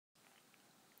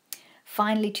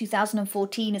Finally,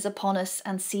 2014 is upon us,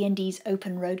 and CND's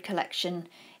Open Road collection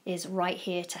is right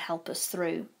here to help us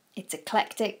through. It's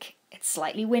eclectic, it's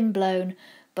slightly windblown,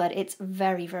 but it's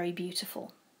very, very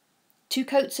beautiful. 2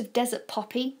 coats of Desert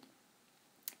Poppy,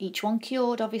 each one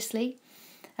cured obviously,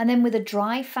 and then with a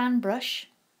dry fan brush,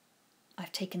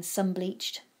 I've taken sun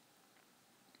bleached.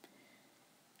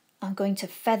 I'm going to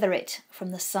feather it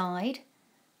from the side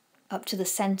up to the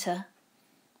centre.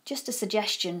 Just a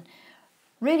suggestion,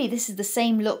 really this is the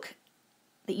same look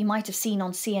that you might have seen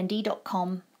on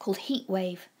CND.com called Heat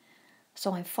Wave.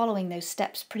 So I'm following those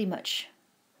steps pretty much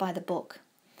by the book.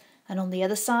 And on the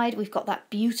other side we've got that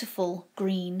beautiful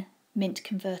green mint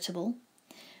convertible.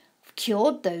 I've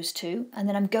cured those 2, and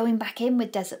then I'm going back in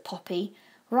with Desert Poppy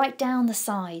right down the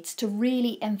sides to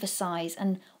really emphasise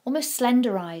and almost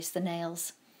slenderise the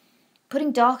nails.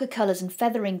 Putting darker colours and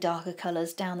feathering darker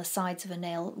colours down the sides of a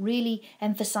nail really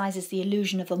emphasises the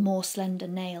illusion of a more slender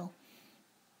nail.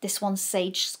 This one's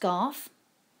Sage Scarf,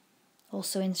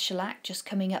 also in shellac, just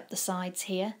coming up the sides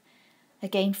here.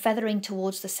 Again, feathering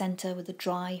towards the centre with a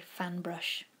dry fan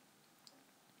brush.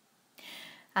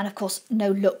 And of course, no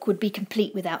look would be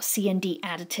complete without CND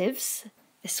Additives.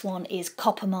 This one is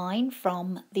Copper Mine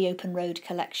from the Open Road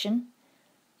collection.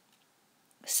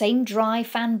 Same dry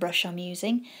fan brush I'm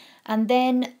using. And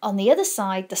then on the other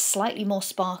side, the slightly more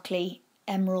sparkly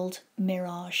Emerald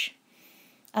Mirage.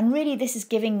 And really this is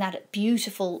giving that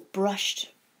beautiful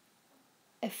brushed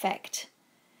effect.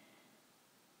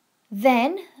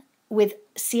 Then with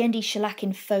CND Shellac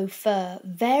in Faux Fur,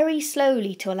 very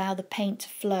slowly to allow the paint to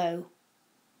flow,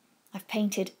 I've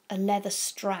painted a leather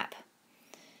strap,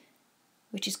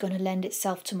 which is going to lend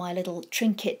itself to my little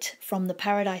trinket from the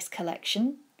Paradise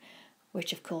collection,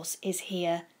 which of course is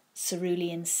here,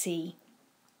 Cerulean Sea.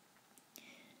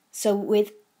 So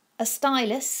with a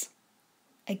stylus,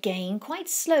 again quite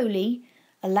slowly,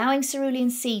 allowing Cerulean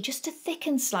Sea just to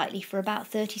thicken slightly for about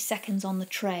 30 seconds on the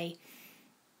tray.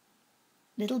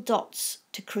 Little dots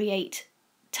to create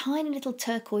tiny little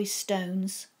turquoise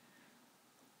stones,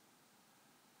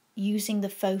 using the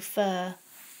faux fur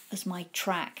as my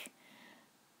track.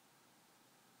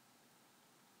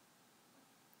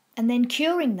 And then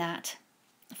curing that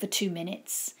for 2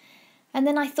 minutes. And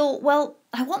then I thought, well,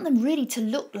 I want them really to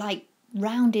look like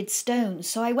rounded stones.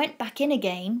 So I went back in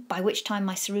again, by which time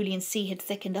my Cerulean Sea had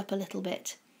thickened up a little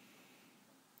bit.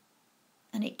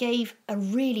 And it gave a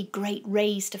really great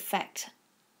raised effect.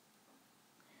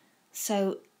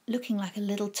 So looking like a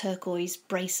little turquoise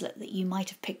bracelet that you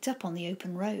might have picked up on the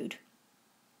open road.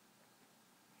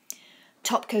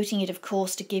 Top coating it, of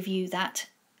course, to give you that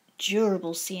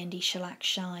durable CND shellac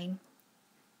shine.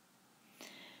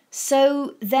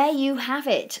 So there you have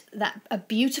it, a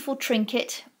beautiful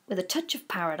trinket with a touch of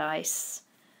paradise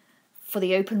for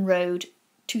the Open Road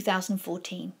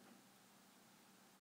 2014.